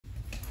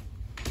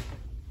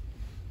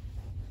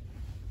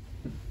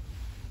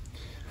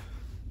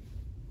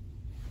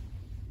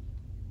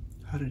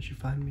How did you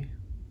find me?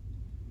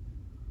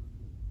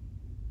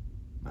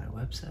 My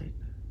website?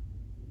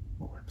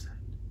 What website?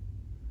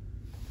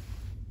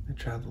 I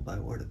travel by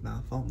word of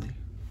mouth only.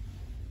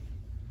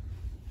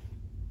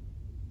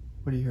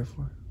 What are you here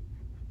for?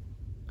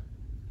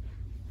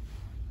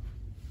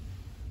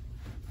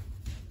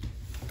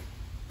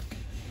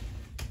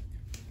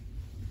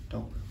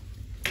 Don't.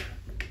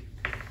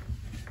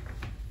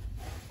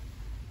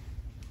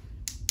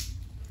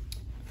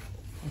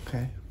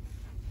 Okay.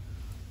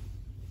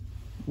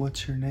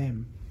 What's your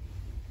name?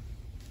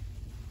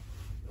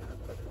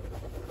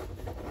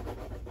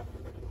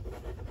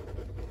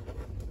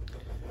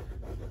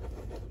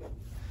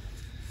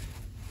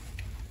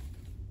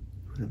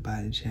 Would it by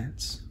any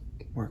chance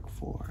work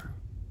for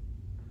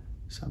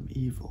some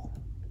evil,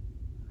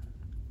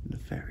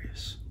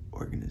 nefarious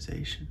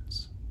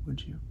organizations,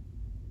 would you?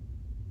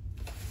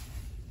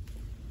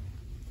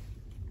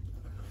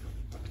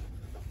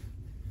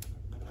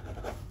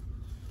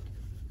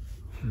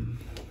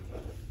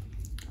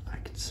 I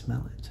can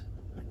smell it.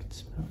 I can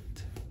smell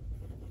it.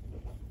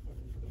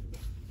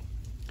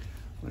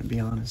 I'm gonna be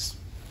honest,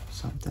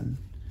 something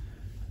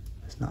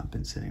has not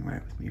been sitting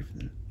right with me for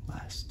the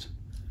last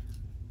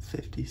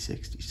 50,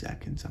 60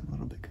 seconds. I'm a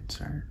little bit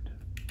concerned.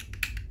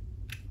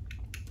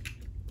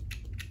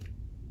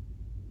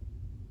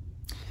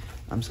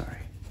 I'm sorry.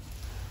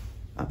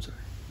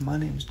 My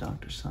name's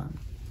Dr. Sun,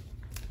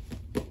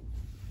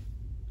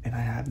 and I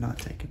have not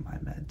taken my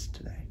meds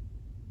today.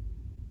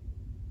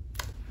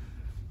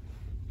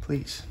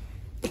 Please,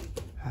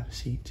 have a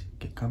seat,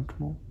 get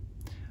comfortable.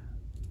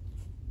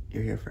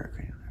 You're here for a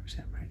cranial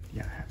exam, right?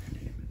 Yeah, I have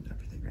your name and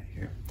everything right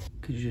here.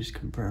 Could you just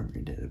confirm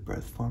your date of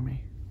birth for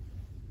me?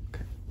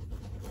 Okay.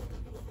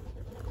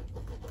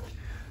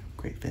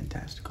 Great,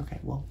 fantastic. Okay,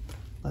 well,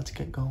 let's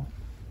get going.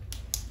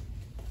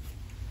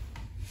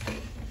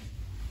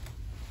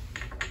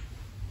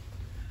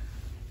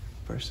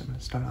 First, I'm going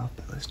to start off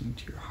by listening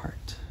to your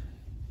heart,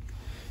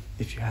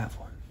 if you have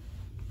one,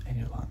 and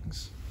your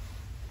lungs.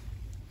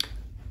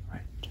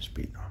 Right, just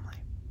breathe normally.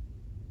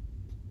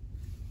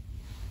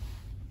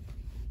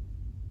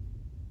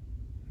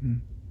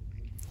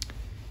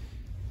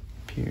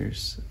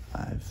 Appears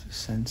I've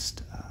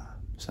sensed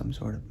some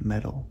sort of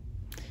metal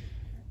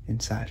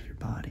inside of your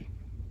body.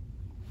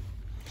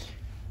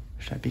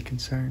 Should I be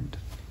concerned?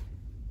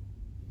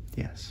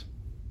 Yes.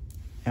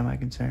 Am I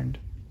concerned?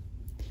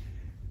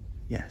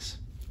 Yes.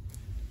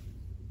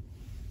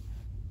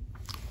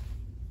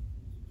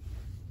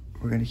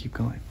 We're gonna keep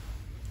going.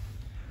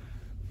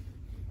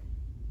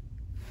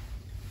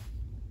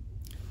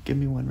 Give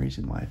me one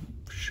reason why I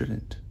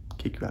shouldn't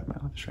kick you out of my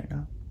office right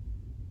now.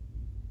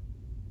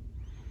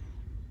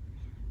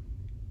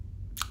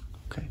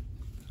 Okay.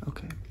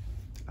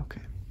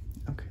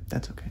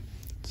 That's okay.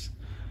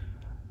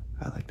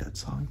 I like that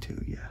song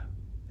too. Yeah,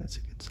 that's a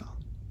good song.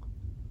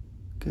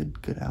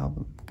 Good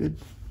album. Good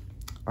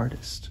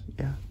artist.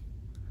 Yeah.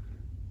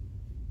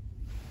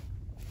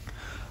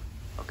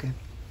 Okay.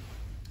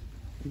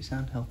 You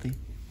sound healthy.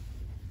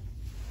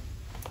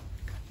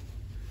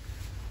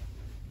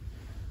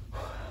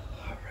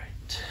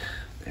 Alright.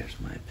 There's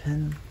my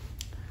pen.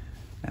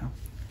 Now,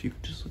 if you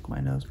could just look at my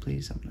nose,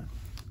 please. I'm gonna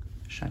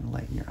shine a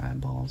light in your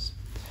eyeballs.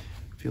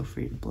 Feel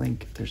free to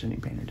blink. If there's any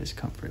pain or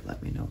discomfort,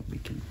 let me know and we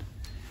can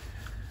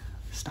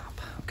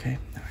stop. Okay?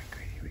 Alright,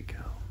 great. Here we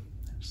go.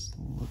 Just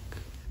look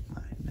at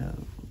my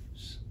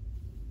nose.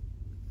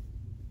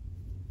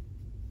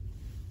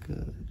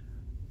 Good.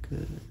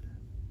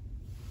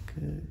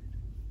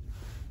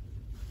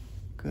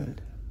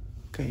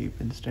 Okay, you've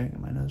been staring at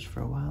my nose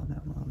for a while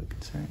now. I'm a little bit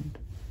concerned.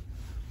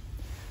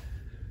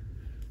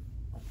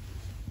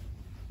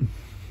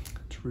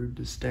 It's rude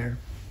to stare.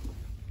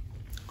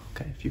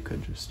 Okay, if you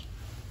could just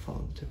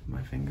follow the tip of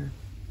my finger.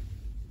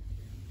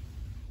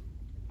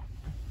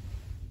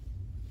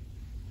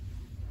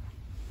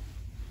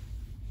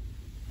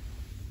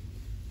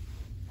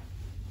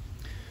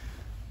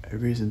 I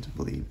have reason to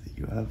believe that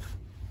you have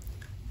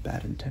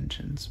bad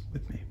intentions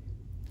with me.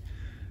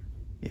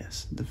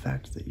 Yes, the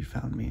fact that you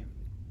found me.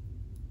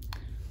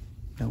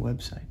 No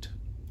website.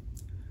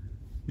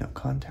 No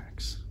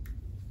contacts.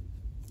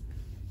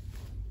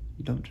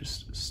 You don't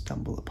just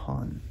stumble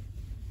upon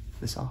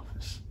this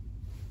office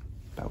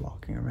by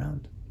walking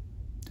around,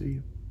 do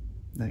you?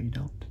 No, you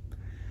don't.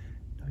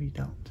 No, you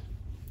don't.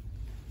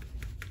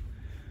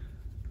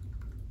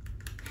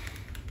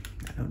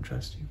 I don't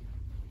trust you.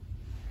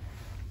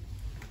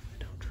 I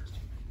don't trust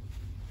you.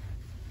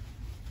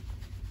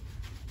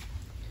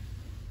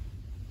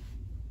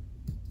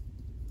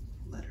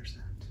 Letters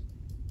that.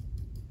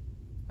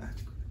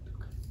 That's correct,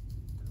 okay.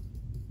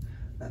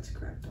 That's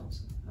correct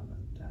also. How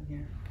about down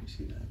here? Can you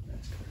see that?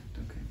 That's correct,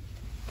 okay.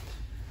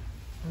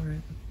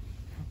 Alright.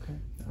 Okay.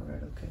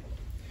 Alright, okay.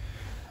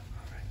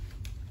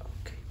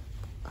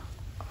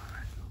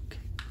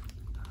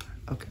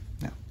 Okay,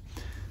 now,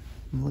 I'm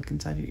gonna look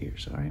inside your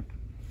ears, alright?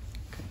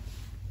 Okay.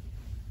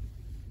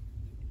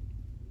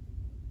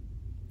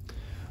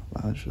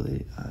 Well, I was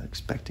really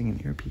expecting an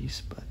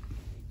earpiece, but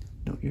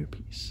no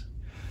earpiece.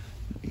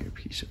 No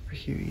earpiece over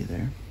here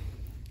either.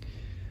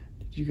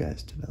 Did you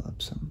guys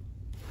develop some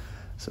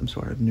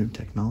sort of new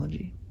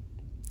technology?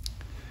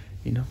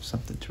 You know,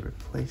 something to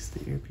replace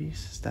the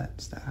earpiece? Is that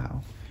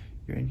how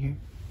you're in here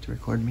to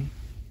record me?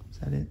 Is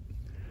that it?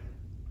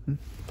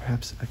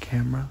 Perhaps a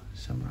camera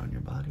somewhere on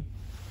your body?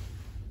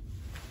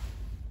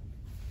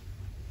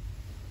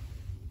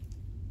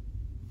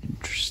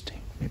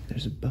 Interesting. Maybe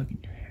there's a bug in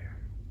your hair.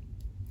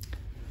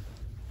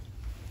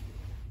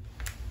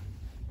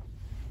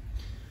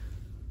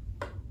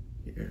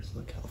 Your ears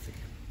look healthy.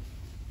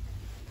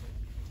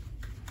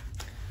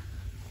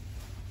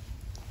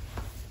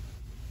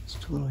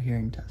 Just a little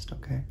hearing test,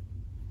 okay?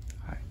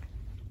 Alright.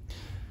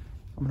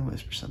 I'm gonna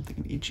whisper something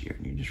in each ear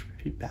and you just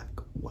repeat back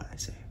what I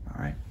say,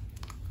 alright?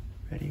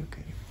 Ready?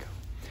 Okay, here we go.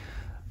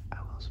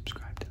 I will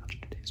subscribe down to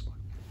today's one.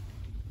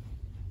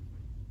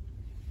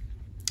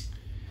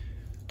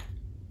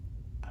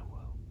 I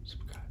will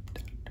subscribe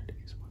down to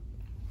today's one.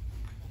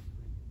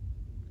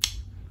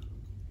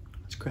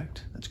 That's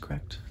correct. That's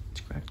correct.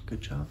 That's correct.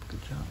 Good job.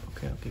 Good job.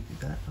 Okay, I'll give you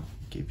that. I'll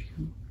give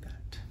you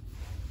that.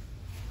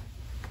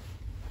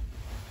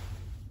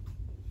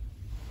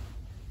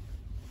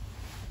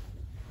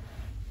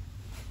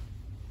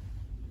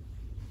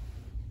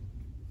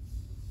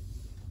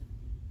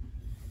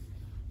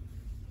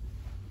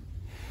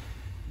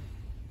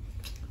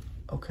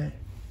 Okay.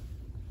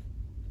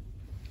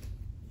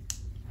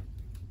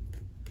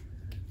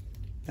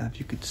 Now, if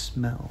you could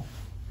smell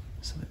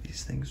some of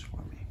these things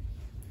for me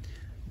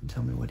and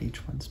tell me what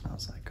each one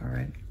smells like, all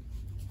right?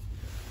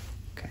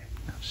 Okay,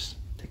 now just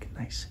take a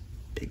nice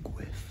big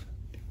whiff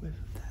of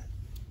that.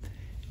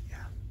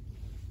 Yeah.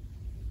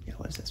 Yeah,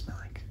 what does that smell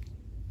like?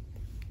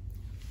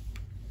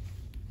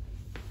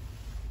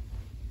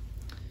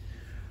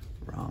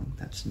 Wrong,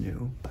 that's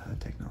new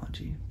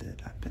biotechnology that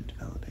I've been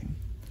developing.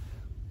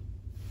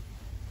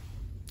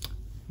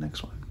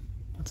 Next one.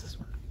 What's this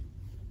one?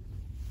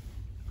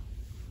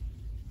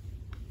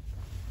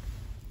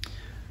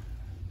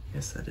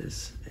 Yes, that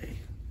is a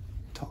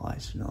tall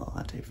iced vanilla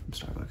latte from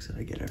Starbucks that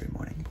I get every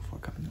morning before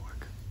coming to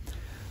work.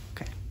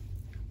 Okay.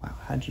 Wow,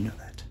 how'd you know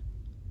that?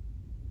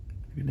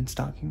 Have you been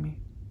stalking me?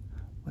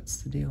 What's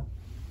the deal?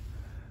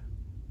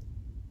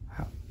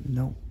 How?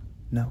 No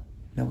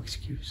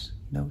excuse.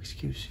 No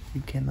excuse. You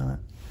cannot.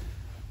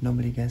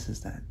 Nobody guesses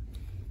that.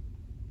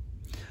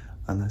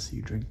 Unless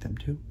you drink them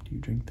too. Do you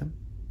drink them?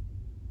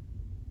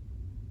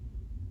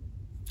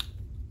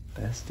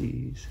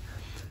 Besties.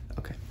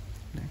 Okay,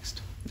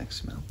 next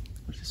smell.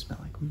 What does it smell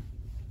like?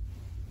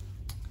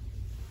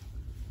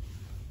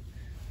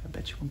 I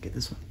bet you won't get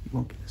this one. You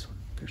won't get this one.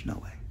 There's no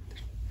way.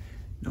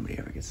 Nobody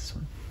ever gets this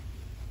one.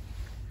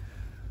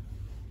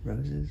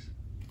 Roses.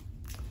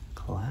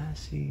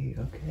 Classy.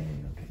 Okay.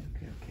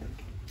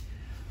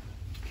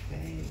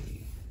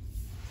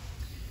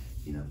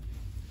 You know,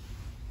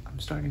 I'm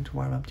starting to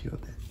warm up to you a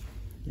bit.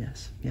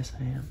 Yes,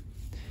 I am.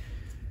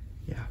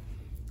 Yeah.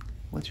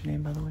 What's your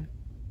name, by the way?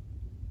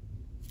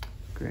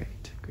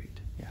 Great,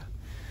 yeah.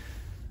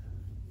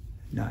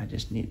 No, I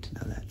just need to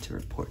know that to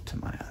report to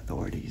my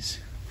authorities,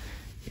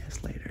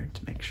 yes, later,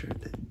 to make sure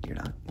that you're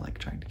not, like,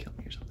 trying to kill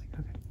me or something.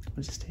 Okay, what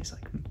does this taste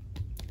like? What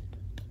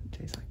does it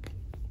taste like?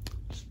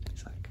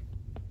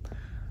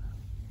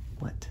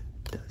 What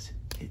does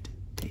it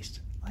taste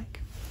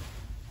like?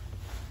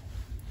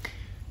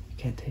 You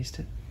can't taste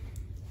it?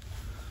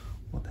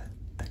 Well,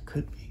 that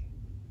could be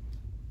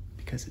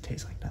because it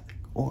tastes like nothing,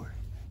 or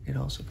it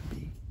also could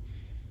be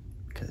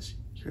because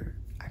you're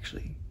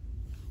actually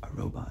a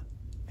robot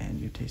and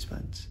your taste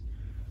buds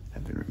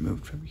have been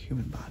removed from your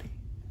human body,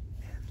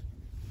 and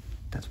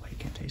that's why you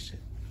can't taste it.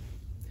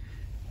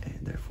 And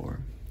therefore,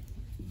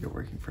 you're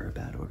working for a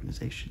bad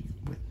organization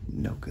with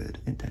no good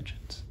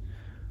intentions.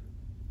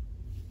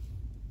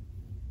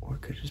 Or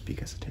it could just be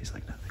because it tastes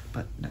like nothing.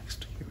 But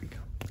next, here we go.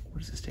 What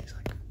does this taste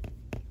like?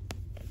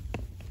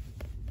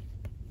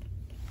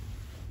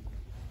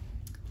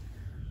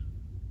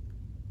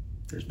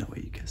 There's no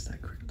way you guessed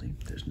that correctly.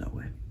 There's no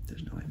way.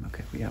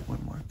 Okay, we have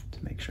one more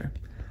to make sure.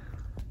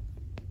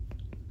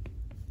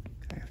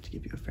 I have to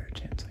give you a fair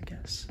chance, I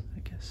guess.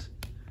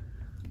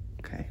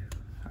 Okay,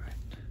 all right.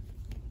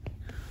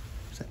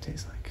 What does that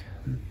taste like?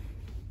 What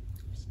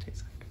does it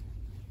taste like?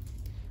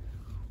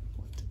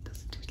 What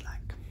does it taste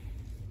like?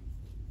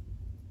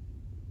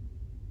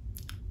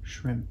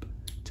 Shrimp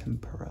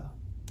tempura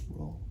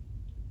roll.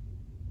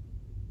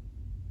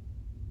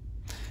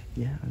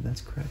 Yeah,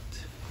 that's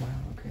correct. Wow,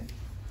 okay.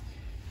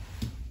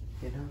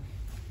 You know,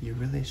 you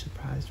really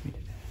surprised me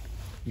today.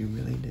 You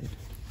really did.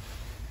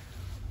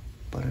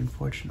 But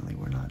unfortunately,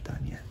 we're not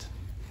done yet.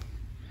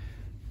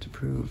 To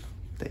prove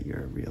that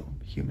you're a real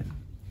human,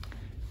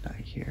 not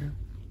here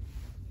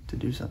to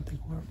do something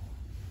horrible,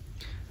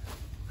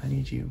 I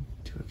need you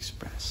to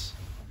express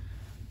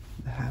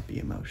the happy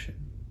emotion.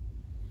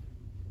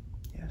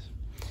 Yes.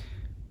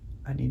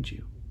 I need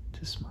you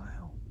to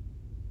smile.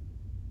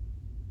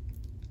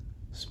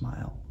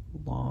 Smile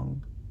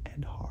long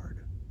and hard.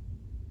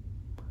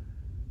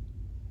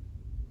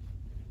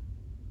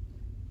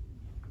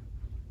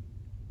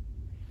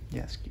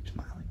 Yes, keep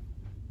smiling.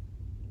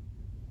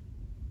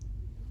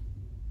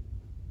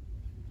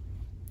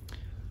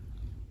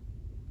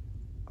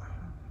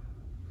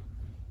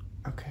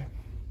 Okay.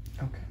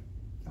 Okay.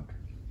 Okay.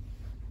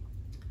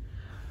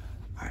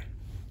 All right.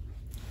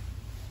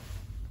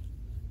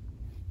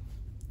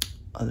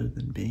 Other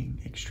than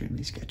being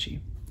extremely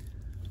sketchy,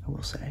 I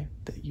will say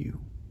that your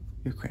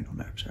cranial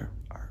nerves are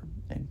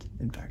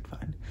in fact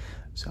fine.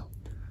 So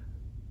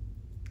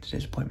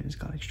today's appointment has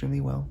gone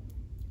extremely well.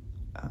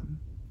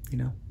 You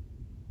know,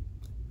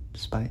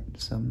 despite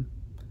some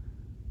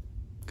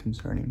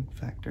concerning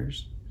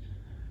factors,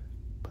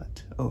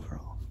 but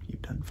overall,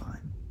 you've done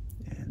fine.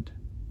 And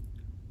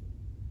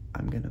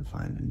I'm gonna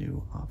find a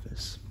new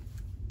office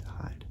to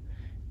hide.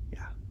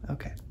 Yeah,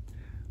 okay.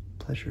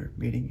 Pleasure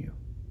meeting you,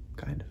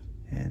 kind of.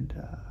 And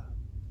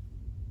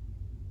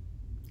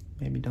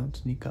maybe don't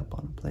sneak up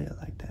on a player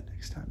like that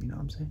next time, you know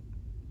what I'm saying?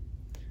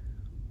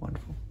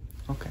 Wonderful.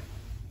 Okay.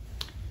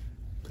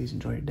 Please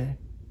enjoy your day.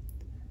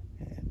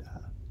 And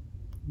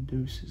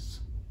deuces.